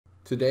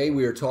Today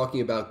we are talking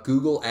about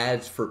Google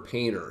Ads for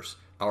painters,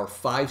 our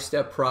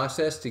 5-step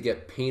process to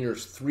get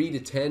painters 3 to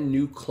 10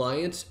 new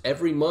clients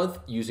every month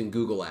using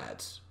Google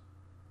Ads.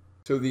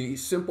 So the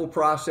simple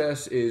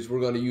process is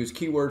we're going to use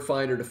Keyword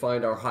Finder to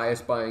find our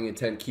highest buying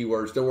intent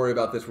keywords. Don't worry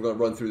about this, we're going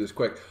to run through this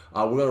quick.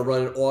 We're going to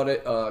run an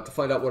audit to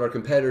find out what our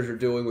competitors are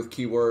doing with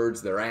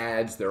keywords, their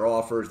ads, their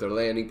offers, their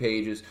landing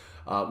pages.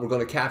 We're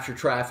going to capture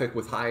traffic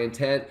with high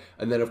intent,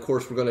 and then of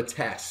course we're going to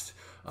test.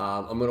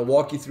 I'm going to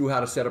walk you through how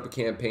to set up a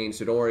campaign,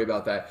 so don't worry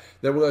about that.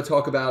 Then we're going to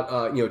talk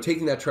about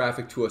taking that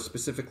traffic to a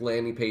specific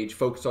landing page,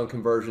 focus on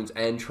conversions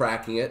and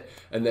tracking it,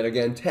 and then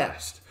again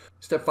test.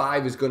 Step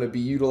 5 is going to be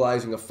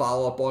utilizing a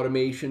follow-up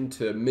automation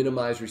to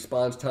minimize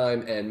response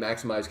time and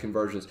maximize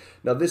conversions.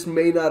 Now, this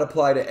may not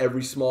apply to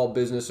every small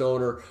business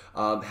owner.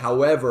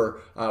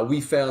 However,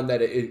 we found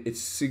that it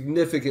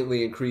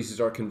significantly increases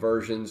our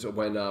conversions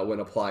when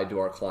applied to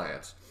our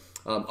clients.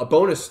 A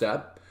bonus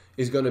step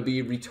is going to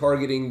be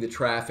retargeting the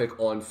traffic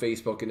on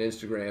Facebook and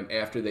Instagram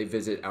after they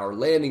visit our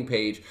landing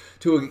page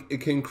to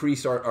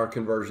increase our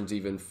conversions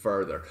even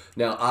further.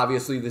 Now,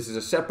 obviously, this is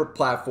a separate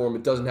platform.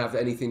 It doesn't have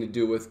anything to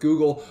do with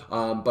Google,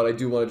 but I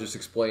do want to just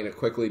explain it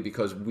quickly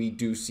because we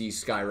do see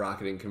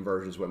skyrocketing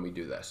conversions when we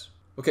do this.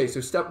 Okay,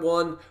 so step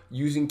 1,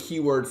 using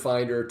Keyword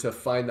Finder to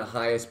find the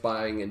highest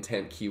buying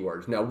intent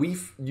keywords. Now,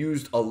 we've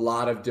used a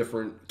lot of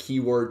different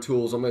keyword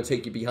tools. I'm going to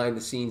take you behind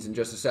the scenes in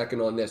just a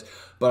second on this,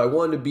 but I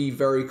wanted to be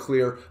very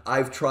clear.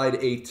 I've tried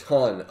a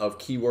ton of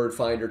Keyword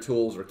Finder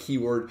tools or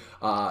keyword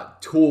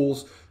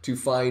tools to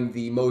find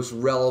the most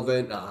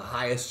relevant,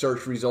 highest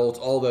search results,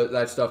 all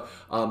that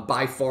stuff.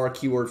 By far,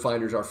 Keyword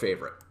Finder is our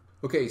favorite.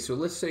 Okay, so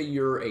let's say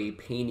you're a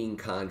painting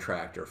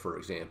contractor, for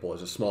example,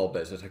 as a small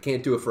business. I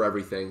can't do it for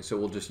everything, so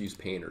we'll just use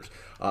painters.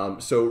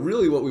 So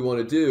really what we want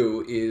to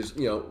do is,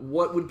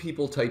 what would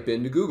people type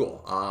into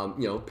Google?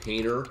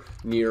 Painter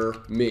near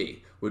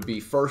me would be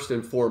first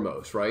and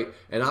foremost, right?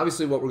 And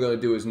obviously what we're going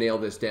to do is nail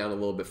this down a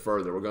little bit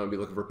further. We're going to be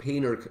looking for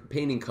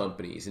painting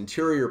companies,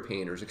 interior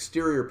painters,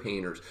 exterior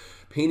painters,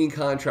 painting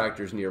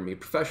contractors near me,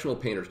 professional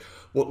painters.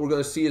 What we're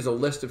going to see is a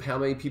list of how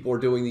many people are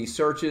doing these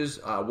searches,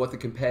 what the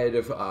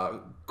competitive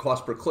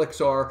cost per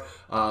clicks are,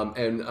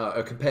 and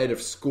a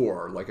competitive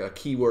score, like a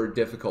keyword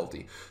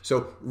difficulty.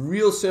 So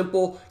real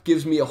simple,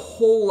 gives me a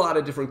whole lot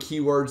of different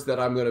keywords that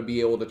I'm going to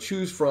be able to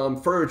choose from: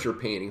 furniture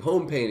painting,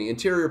 home painting,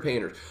 interior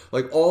painters,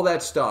 like all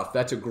that stuff.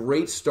 That's a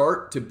great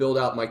start to build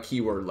out my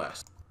keyword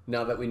list.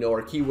 Now that we know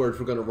our keywords,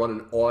 we're going to run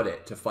an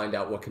audit to find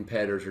out what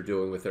competitors are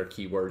doing with their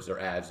keywords, their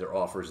ads, their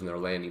offers, and their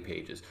landing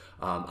pages.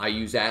 I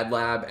use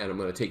AdLab, and I'm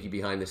going to take you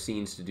behind the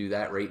scenes to do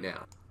that right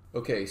now.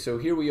 Okay, so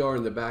here we are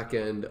in the back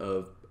end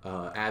of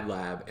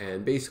AdLab,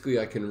 and basically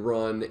I can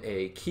run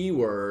a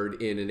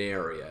keyword in an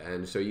area.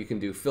 And so you can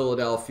do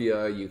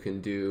Philadelphia, you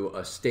can do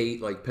a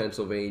state like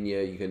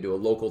Pennsylvania, you can do a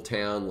local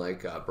town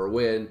like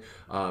Berwyn,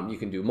 you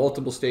can do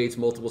multiple states,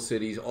 multiple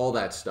cities, all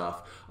that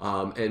stuff.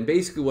 And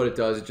basically what it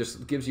does, it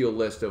just gives you a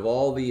list of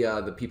all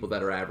the people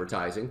that are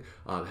advertising,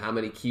 how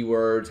many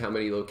keywords, how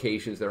many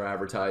locations they're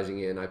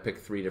advertising in. I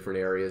picked 3 different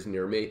areas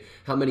near me,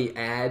 how many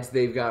ads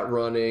they've got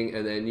running,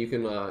 and then you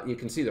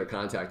can see their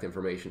contact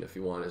information if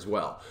you want as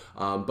well.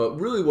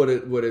 But really what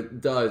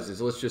it does is,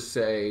 let's just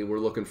say we're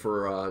looking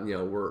for,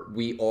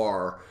 we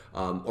are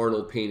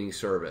Arnold Painting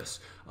Service.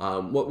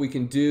 What we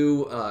can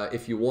do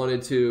if you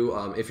wanted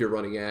to, if you're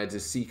running ads,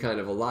 is see kind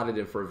of a lot of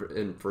different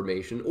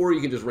information, or you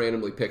can just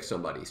randomly pick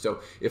somebody.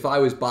 So if I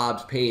was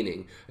Bob's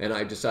Painting and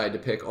I decide to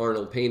pick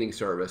Arnold Painting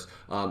Service,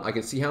 I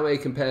can see how many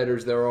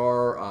competitors there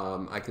are.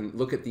 I can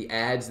look at the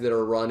ads that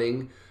are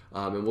running.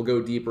 And we'll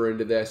go deeper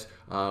into this.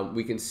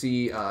 We can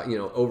see,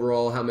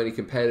 overall how many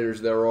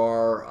competitors there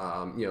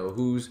are.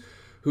 Who's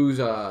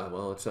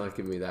well, it's not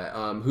giving me that.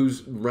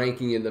 Who's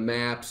ranking in the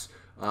maps.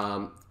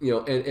 And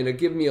it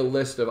give me a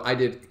list of, I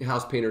did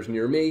house painters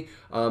near me.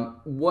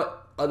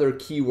 What other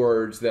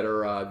keywords that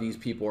are these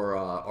people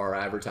are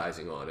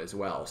advertising on as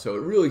well. So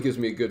it really gives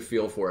me a good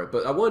feel for it.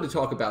 But I wanted to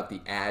talk about the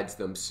ads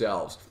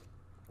themselves.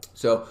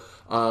 So,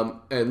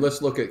 and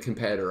let's look at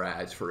competitor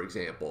ads, for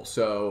example.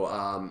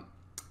 So,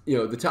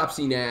 the top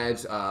seen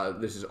ads,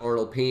 this is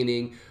Arnold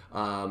Painting,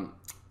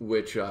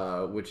 which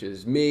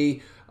is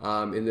me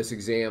in this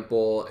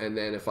example. And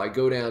then if I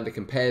go down to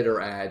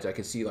competitor ads, I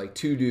can see like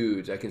 2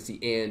 dudes. I can see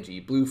Angie,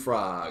 Blue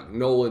Frog,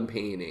 Nolan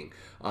Painting,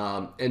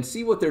 and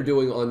see what they're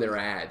doing on their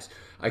ads.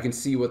 I can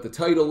see what the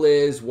title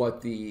is,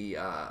 what the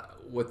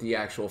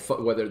actual,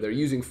 whether they're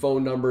using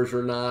phone numbers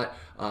or not,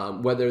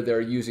 whether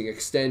they're using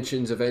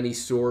extensions of any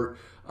sort.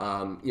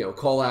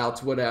 Call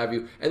outs, what have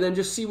you, and then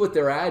just see what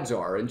their ads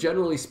are. And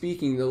generally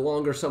speaking, the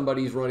longer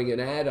somebody's running an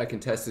ad, I can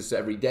test this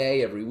every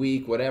day, every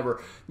week,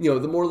 whatever, the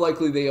more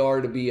likely they are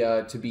to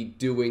be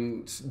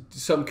doing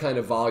some kind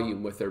of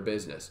volume with their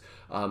business.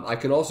 I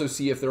can also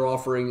see if they're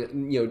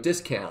offering,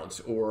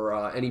 discounts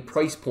or any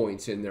price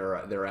points in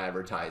their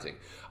advertising.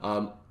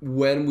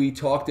 When we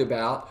talked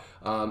about,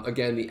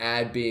 again, the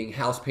ad being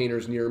house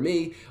painters near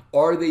me,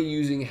 are they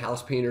using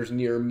house painters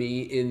near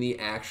me in the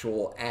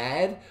actual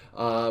ad,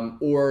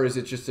 or or is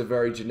it just a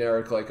very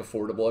generic like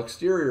affordable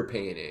exterior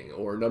painting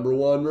or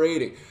 #1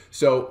 rating?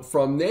 So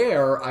from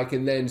there, I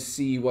can then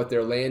see what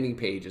their landing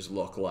pages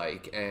look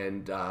like.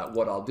 And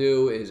what I'll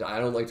do is, I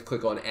don't like to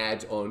click on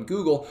ads on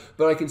Google,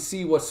 but I can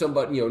see what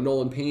somebody,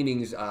 Nolan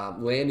Painting's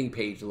landing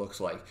page looks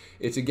like.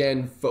 It's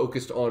again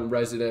focused on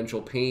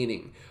residential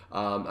painting.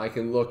 I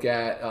can look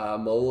at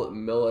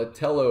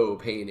Militello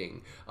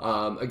Painting.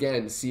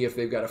 Again, see if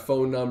they've got a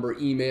phone number,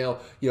 email,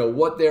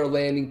 what their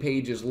landing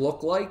pages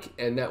look like,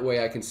 and that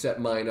way I can set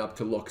mine up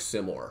to look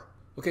similar.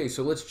 Okay,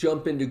 so let's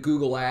jump into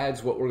Google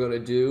Ads. What we're going to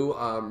do,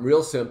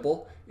 real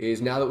simple,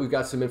 is now that we've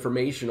got some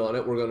information on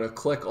it, we're going to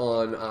click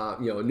on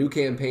a new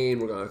campaign.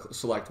 We're going to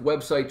select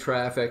website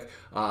traffic.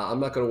 I'm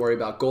not going to worry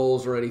about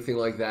goals or anything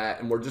like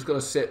that, and we're just going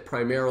to sit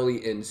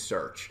primarily in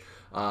search.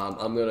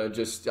 I'm going to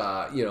just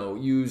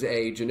use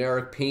a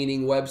generic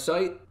painting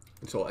website,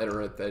 so I'll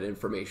enter that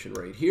information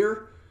right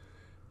here.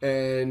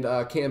 And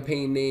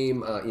campaign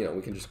name,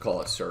 we can just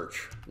call it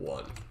search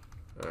 1.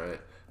 All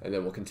right, and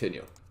then we'll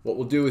continue. What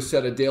we'll do is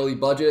set a daily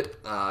budget.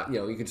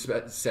 You can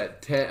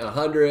set 10,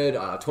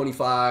 100,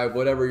 25,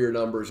 whatever your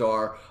numbers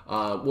are.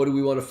 What do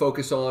we want to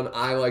focus on?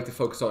 I like to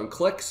focus on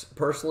clicks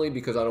personally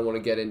because I don't want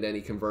to get into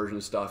any conversion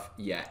stuff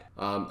yet.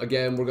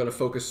 Again, we're going to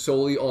focus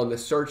solely on the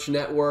search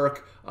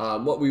network.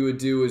 What we would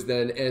do is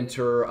then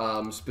enter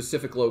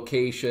specific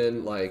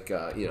location, like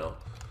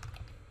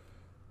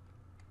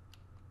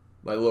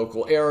my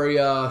local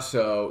area.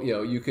 So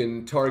you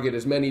can target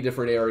as many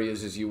different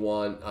areas as you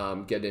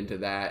want. Get into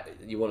that.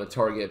 You want to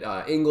target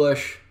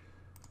English,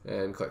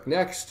 and click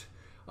next.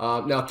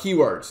 Now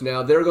keywords.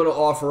 Now they're going to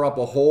offer up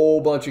a whole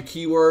bunch of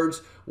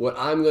keywords. What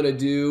I'm going to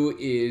do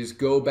is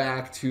go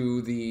back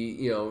to the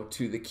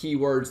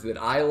keywords that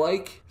I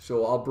like.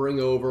 So I'll bring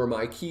over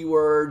my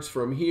keywords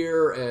from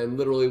here, and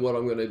literally what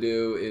I'm going to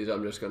do is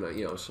I'm just going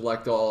to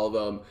select all of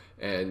them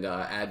and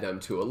add them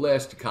to a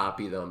list,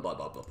 copy them, blah,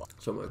 blah, blah, blah.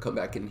 So I'm going to come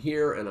back in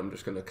here and I'm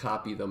just going to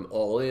copy them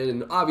all in.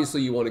 And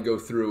obviously you want to go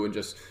through and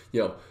just,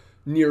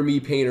 near me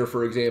painter,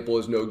 for example,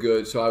 is no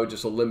good. So I would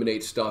just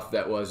eliminate stuff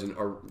that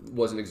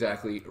wasn't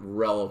exactly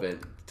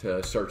relevant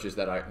to searches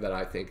that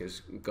I think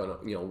is gonna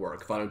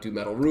work. If I don't do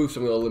metal roofs,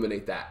 I'm gonna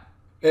eliminate that.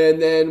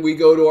 And then we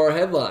go to our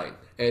headline.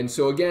 And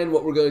so again,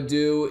 what we're going to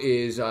do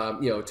is,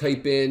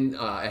 type in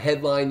a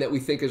headline that we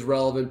think is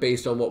relevant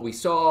based on what we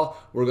saw.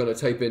 We're going to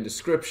type in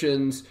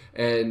descriptions,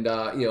 and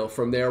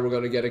from there we're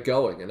going to get it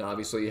going. And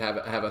obviously have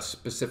a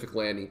specific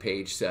landing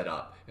page set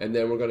up. And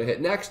then we're going to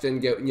hit next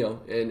and get,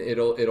 and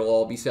it'll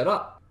all be set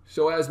up.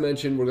 So as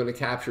mentioned, we're going to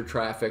capture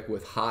traffic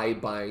with high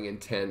buying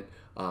intent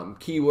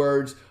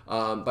keywords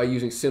by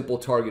using simple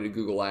targeted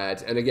Google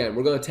ads. And again,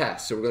 we're going to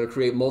test. So we're going to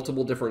create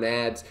multiple different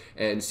ads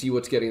and see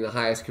what's getting the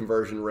highest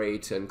conversion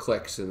rates and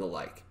clicks and the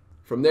like.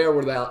 From there,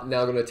 we're now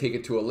going to take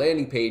it to a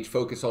landing page,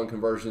 focus on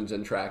conversions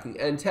and tracking,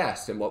 and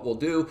test. And what we'll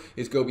do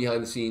is go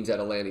behind the scenes at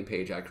a landing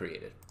page I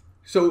created.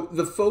 So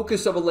the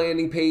focus of a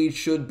landing page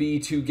should be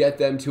to get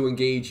them to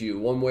engage you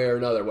one way or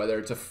another, whether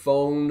it's a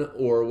phone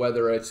or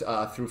whether it's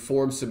through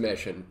form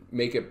submission.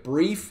 Make it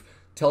brief.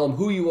 Tell them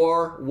who you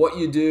are, what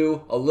you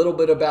do, a little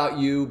bit about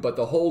you, but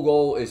the whole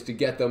goal is to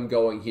get them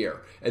going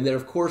here. And then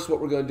of course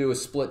what we're going to do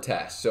is split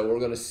test. So we're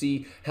going to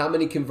see how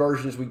many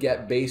conversions we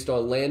get based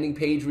on landing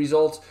page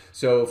results.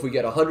 So if we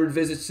get 100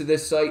 visits to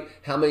this site,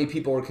 how many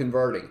people are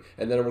converting?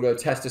 And then we're going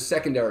to test a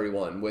secondary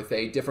one with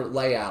a different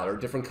layout or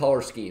different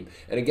color scheme.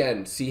 And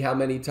again, see how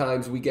many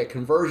times we get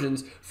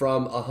conversions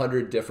from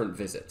 100 different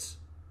visits.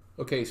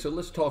 Okay, so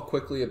let's talk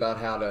quickly about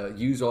how to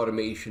use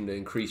automation to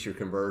increase your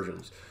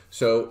conversions.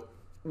 So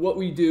what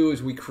we do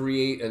is we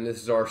create, and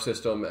this is our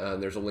system,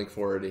 and there's a link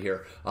for it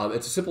here.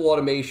 It's a simple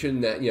automation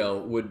that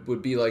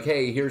would be like,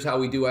 hey, here's how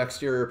we do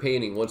exterior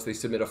painting once they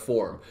submit a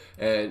form.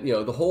 And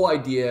the whole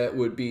idea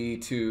would be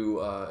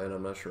to, and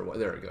I'm not sure why,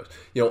 there it goes.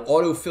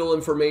 Autofill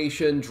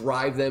information,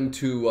 drive them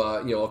to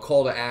a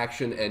call to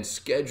action, and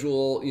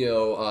schedule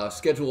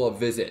a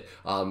visit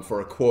for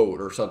a quote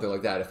or something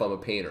like that if I'm a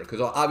painter. Because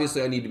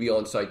obviously I need to be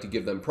on site to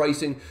give them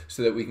pricing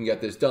so that we can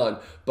get this done.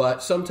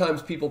 But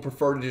sometimes people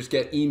prefer to just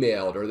get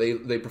emailed, or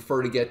they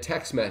prefer to get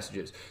text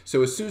messages.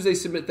 So as soon as they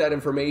submit that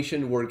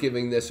information, we're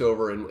giving this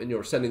over and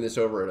we're sending this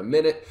over in a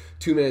minute,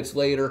 2 minutes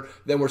later.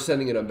 Then we're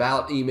sending an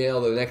about email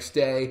the next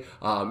day.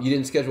 You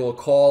didn't schedule a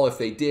call if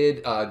they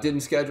did,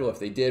 didn't schedule. If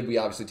they did, we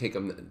obviously take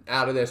them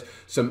out of this.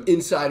 Some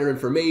insider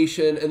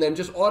information, and then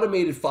just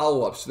automated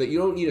follow-ups so that you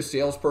don't need a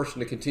salesperson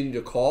to continue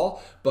to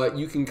call, but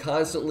you can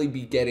constantly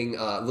be getting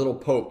little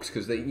pokes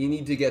because you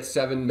need to get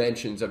 7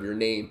 mentions of your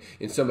name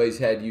in somebody's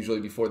head usually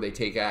before they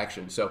take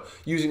action. So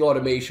using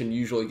automation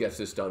usually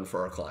gets this done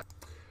for our client.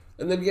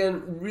 And then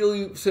again,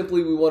 really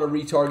simply, we want to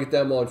retarget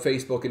them on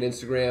Facebook and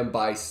Instagram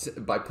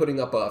by putting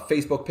up a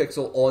Facebook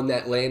pixel on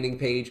that landing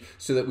page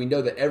so that we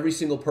know that every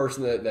single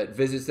person that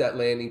visits that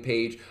landing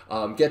page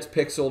gets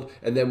pixeled,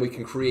 and then we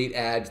can create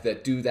ads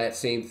that do that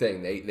same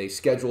thing. They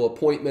schedule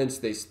appointments,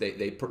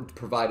 they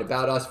provide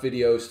about us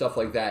videos, stuff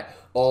like that,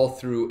 all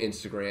through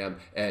Instagram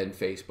and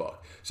Facebook.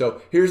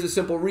 So here's a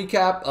simple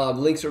recap.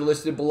 Links are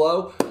listed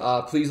below.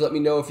 Please let me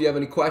know if you have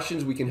any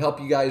questions. We can help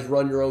you guys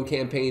run your own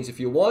campaigns if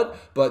you want,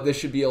 but this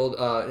should be able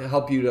to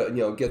help you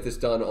to get this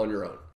done on your own.